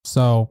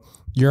So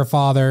you're a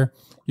father,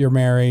 you're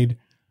married.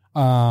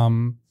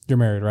 You're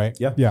married, right?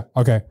 Yeah. Yeah.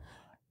 Okay.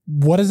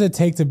 What does it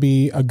take to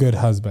be a good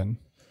husband?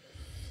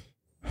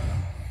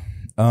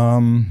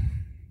 A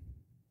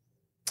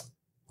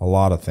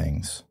lot of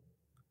things.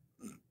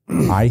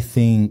 I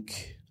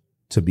think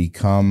to be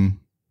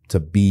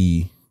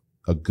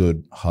a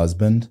good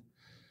husband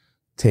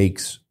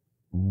takes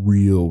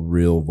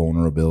real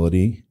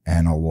vulnerability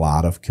and a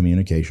lot of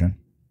communication.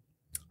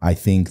 I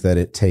think that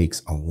it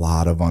takes a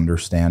lot of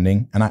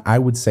understanding. And I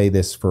would say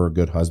this for a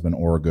good husband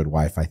or a good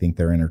wife. I think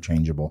they're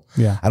interchangeable.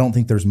 Yeah. I don't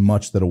think there's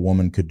much that a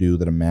woman could do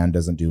that a man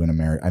doesn't do in a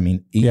marriage. I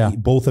mean,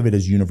 both of it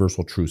is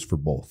universal truths for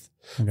both,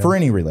 for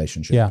any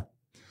relationship.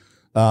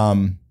 Yeah.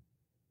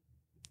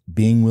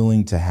 Being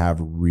willing to have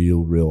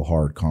real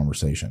hard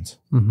conversations.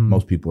 Mm-hmm.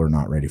 Most people are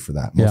not ready for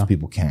that. Most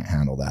people can't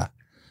handle that.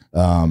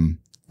 And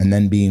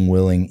then being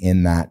willing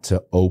in that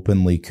to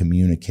openly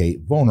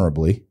communicate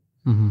vulnerably.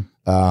 Mm-hmm.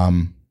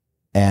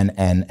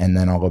 And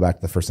then I'll go back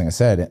to the first thing I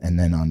said, and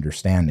then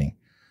understanding.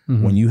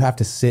 Mm-hmm. When you have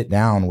to sit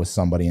down with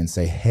somebody and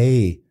say,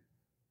 hey,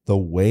 the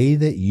way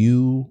that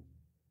you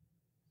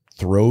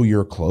throw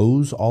your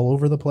clothes all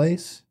over the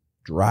place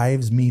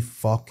drives me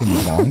fucking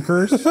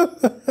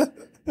bonkers.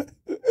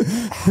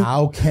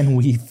 How can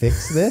we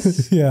fix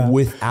this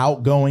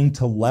without going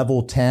to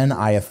level 10?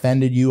 I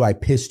offended you. I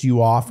pissed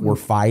you off. We're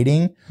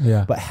fighting.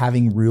 Yeah. But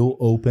having real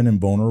open and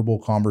vulnerable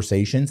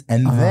conversations.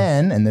 And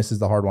then, and this is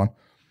the hard one,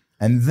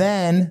 and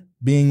then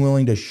being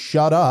willing to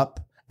shut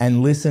up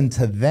and listen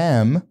to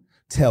them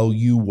tell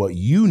you what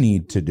you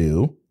need to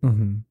do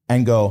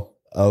and go,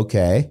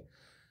 okay,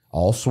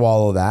 I'll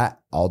swallow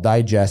that. I'll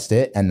digest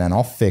it and then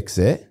I'll fix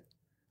it.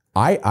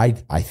 I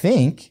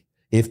think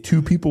if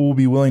two people will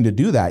be willing to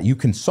do that, you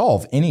can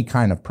solve any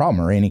kind of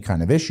problem or any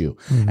kind of issue.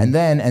 And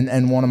then,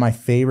 and one of my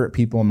favorite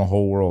people in the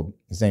whole world,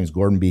 his name is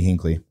Gordon B.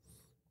 Hinckley.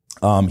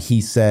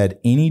 He said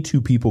any two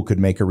people could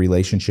make a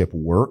relationship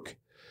work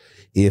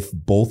if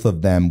both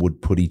of them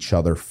would put each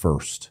other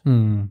first.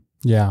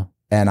 Yeah.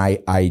 And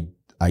I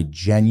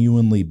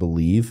genuinely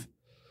believe,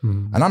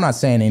 and I'm not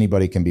saying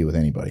anybody can be with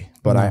anybody,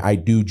 but I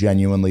do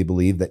genuinely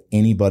believe that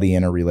anybody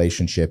in a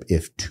relationship,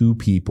 if two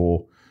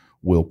people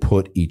will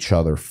put each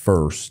other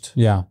first,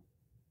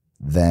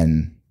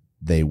 then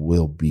they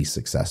will be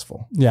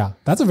successful. Yeah.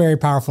 That's a very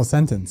powerful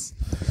sentence.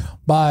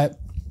 But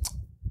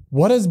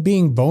what does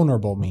being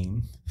vulnerable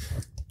mean?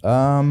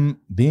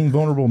 Being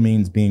vulnerable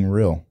means being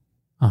real.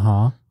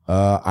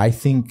 I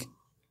think,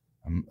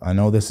 I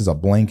know this is a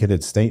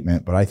blanketed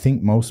statement, but I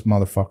think most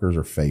motherfuckers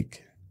are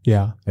fake.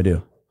 Yeah. I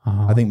do.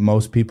 I think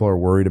most people are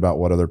worried about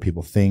what other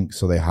people think,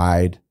 so they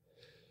hide.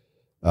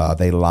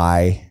 They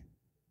lie.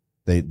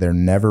 They're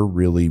never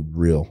really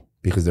real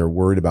because they're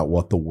worried about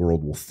what the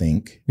world will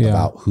think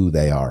about who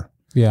they are.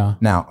 Yeah.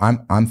 Now,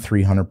 I'm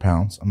 300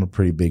 pounds. I'm a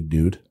pretty big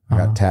dude. I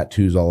got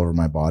tattoos all over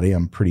my body.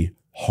 I'm pretty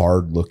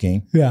hard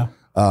looking. Yeah.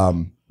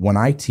 When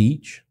I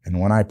teach and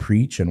when I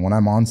preach and when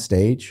I'm on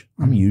stage,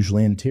 I'm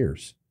usually in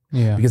tears.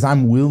 Yeah. Because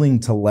I'm willing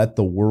to let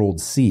the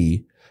world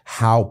see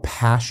how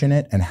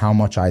passionate and how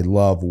much I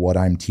love what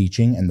I'm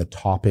teaching and the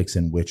topics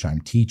in which I'm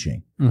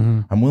teaching.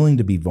 I'm willing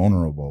to be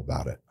vulnerable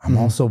about it. I'm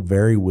also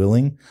very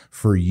willing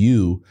for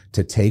you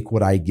to take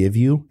what I give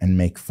you and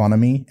make fun of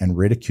me and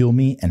ridicule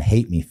me and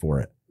hate me for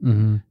it.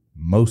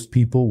 Most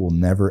people will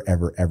never,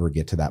 ever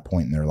get to that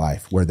point in their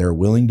life where they're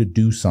willing to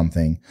do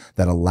something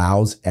that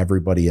allows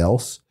everybody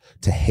else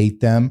to hate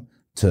them,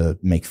 to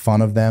make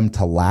fun of them,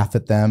 to laugh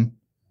at them.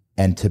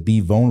 And to be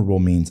vulnerable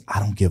means I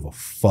don't give a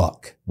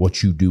fuck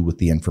what you do with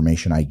the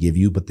information I give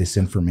you, but this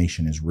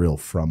information is real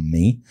from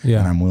me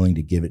and I'm willing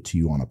to give it to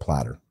you on a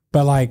platter.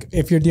 But like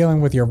if you're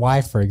dealing with your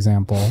wife, for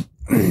example,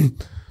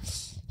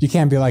 you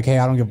can't be like, hey,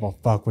 I don't give a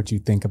fuck what you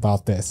think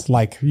about this.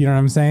 Like, you know what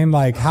I'm saying?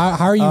 Like how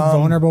are you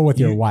vulnerable with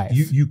your wife?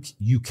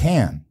 You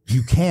can.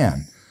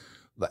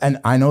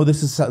 And I know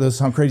this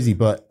sounds crazy,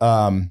 but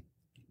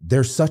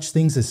there's such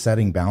things as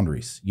setting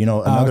boundaries. You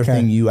know, another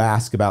thing you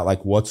ask about,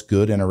 like what's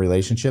good in a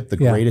relationship, the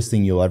greatest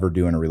thing you'll ever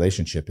do in a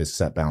relationship is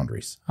set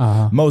boundaries.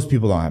 Most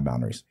people don't have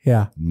boundaries.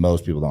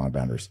 Most people don't have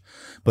boundaries.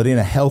 But in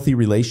a healthy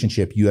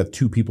relationship, you have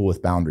two people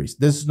with boundaries.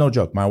 This is no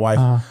joke. My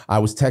wife, I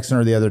was texting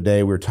her the other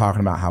day. We were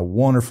talking about how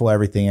wonderful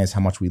everything is,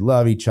 how much we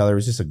love each other. It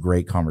was just a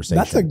great conversation.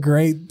 That's a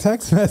great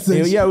text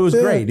message. Yeah, it was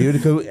great,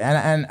 dude.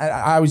 And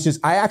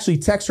I actually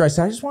texted her. I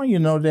said, I just want you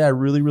to know today I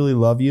really, really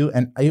love you.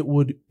 And it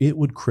would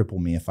cripple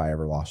me if I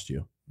ever lost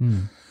you.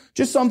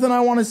 Just something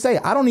I want to say.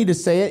 I don't need to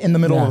say it in the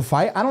middle of a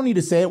fight. I don't need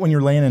to say it when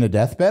you're laying in a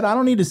deathbed. I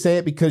don't need to say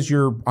it because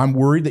I'm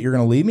worried that you're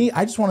going to leave me.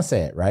 I just want to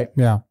say it, right?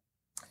 Yeah.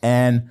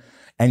 And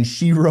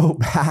she wrote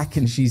back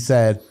and she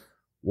said,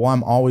 well,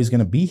 I'm always going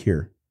to be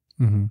here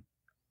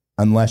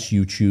unless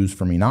you choose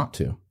for me not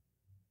to.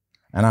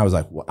 And I was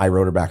like, I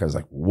wrote her back. I was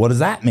like, what does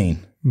that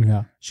mean?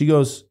 Yeah. She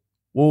goes,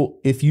 well,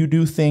 if you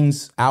do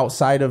things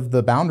outside of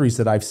the boundaries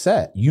that I've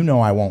set, you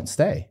know I won't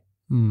stay.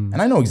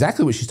 And I know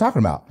exactly what she's talking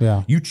about.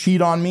 Yeah. You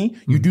cheat on me,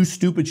 you do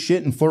stupid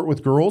shit and flirt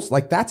with girls.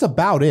 Like, that's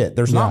about it.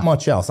 There's not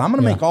much else. I'm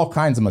going to make all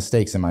kinds of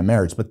mistakes in my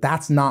marriage, but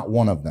that's not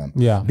one of them.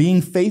 Yeah.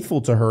 Being faithful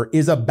to her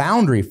is a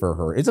boundary for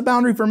her. It's a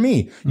boundary for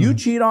me. You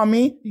cheat on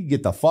me, you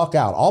get the fuck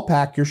out. I'll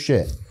pack your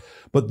shit.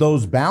 But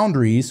those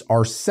boundaries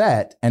are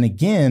set. And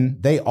again,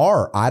 they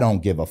are, I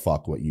don't give a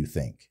fuck what you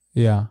think.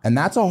 Yeah. And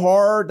that's a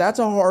hard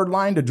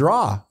line to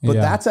draw, but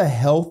that's a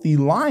healthy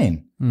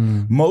line.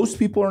 Most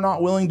people are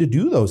not willing to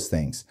do those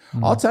things.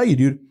 I'll tell you,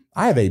 dude,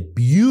 I have a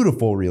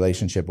beautiful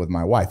relationship with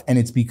my wife, and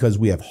it's because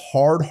we have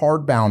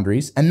hard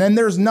boundaries. And then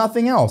there's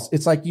nothing else.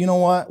 It's like, you know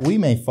what? We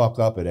may fuck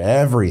up at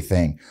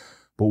everything,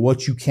 but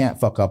what you can't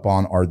fuck up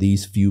on are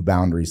these few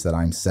boundaries that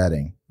I'm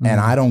setting. And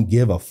I don't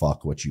give a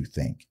fuck what you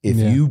think. If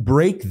you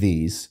break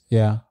these,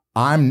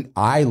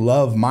 I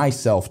love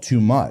myself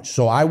too much.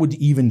 So I would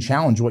even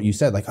challenge what you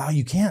said. Like, oh,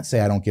 you can't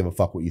say I don't give a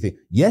fuck what you think.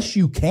 Yes,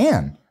 you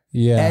can.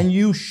 Yeah. And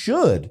you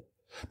should,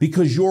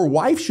 because your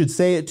wife should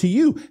say it to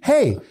you.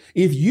 Hey,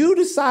 if you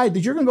decide that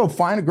you're going to go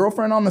find a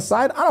girlfriend on the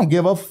side, I don't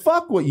give a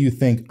fuck what you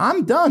think.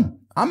 I'm done.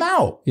 I'm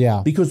out.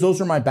 Yeah. Because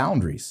those are my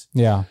boundaries.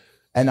 Yeah.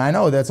 And I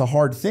know that's a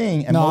hard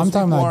thing. And no, I'm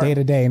talking about day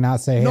to day, not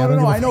say, hey,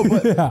 no, I know.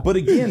 But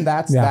again,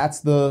 that's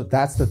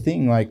the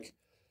thing. Like,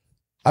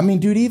 I mean,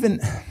 dude,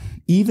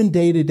 even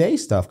day to day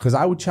stuff, because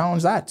I would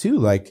challenge that too.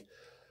 Like,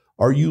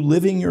 are you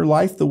living your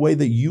life the way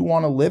that you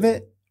want to live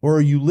it? Or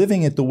are you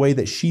living it the way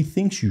that she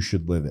thinks you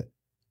should live it?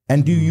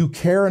 And do you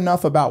care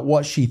enough about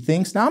what she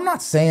thinks? Now, I'm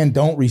not saying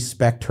don't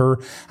respect her.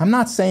 I'm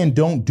not saying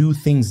don't do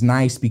things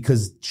nice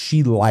because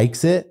she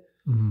likes it.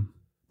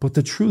 But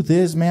the truth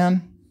is,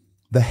 man,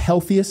 the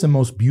healthiest and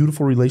most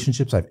beautiful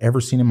relationships I've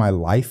ever seen in my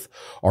life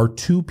are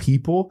two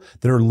people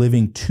that are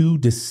living two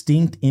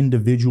distinct,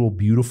 individual,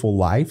 beautiful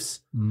lives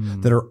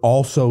that are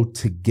also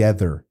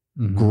together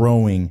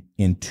growing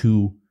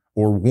into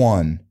or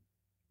one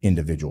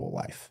individual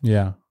life.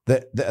 Yeah.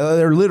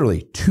 They're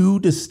literally two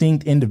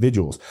distinct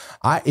individuals.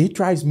 It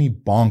drives me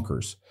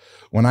bonkers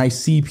when I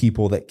see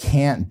people that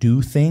can't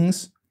do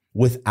things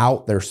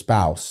without their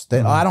spouse.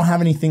 That I don't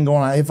have anything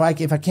going on. If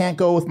I can't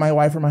go with my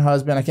wife or my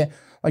husband, I can't.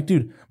 Like,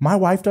 dude, my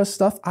wife does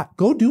stuff.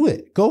 Go do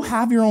it. Go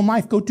have your own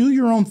life. Go do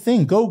your own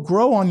thing. Go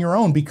grow on your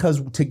own, because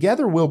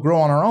together we'll grow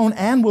on our own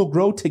and we'll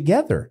grow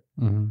together.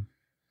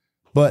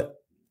 But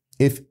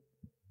if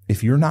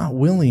you're not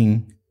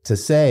willing to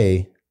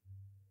say,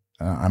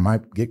 I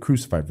might get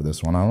crucified for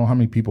this one. I don't know how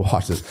many people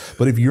watch this,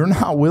 but if you're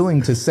not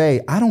willing to say,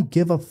 I don't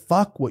give a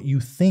fuck what you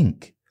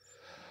think,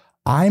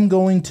 I'm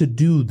going to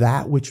do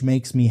that which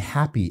makes me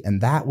happy and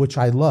that which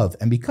I love.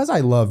 And because I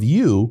love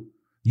you,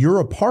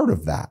 you're a part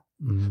of that.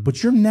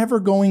 But you're never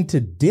going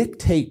to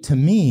dictate to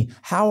me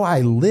how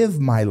I live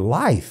my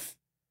life.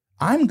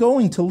 I'm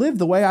going to live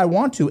the way I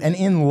want to. And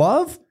in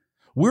love,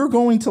 we're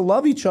going to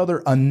love each other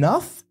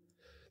enough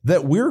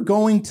that we're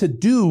going to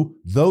do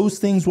those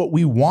things, what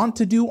we want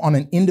to do on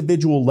an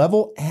individual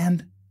level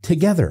and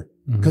together,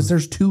 because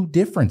there's two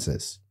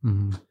differences.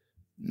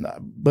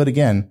 But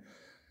again,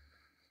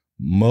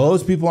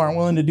 most people aren't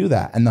willing to do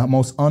that. And the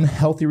most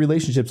unhealthy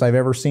relationships I've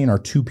ever seen are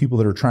two people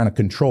that are trying to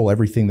control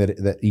everything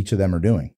that each of them are doing.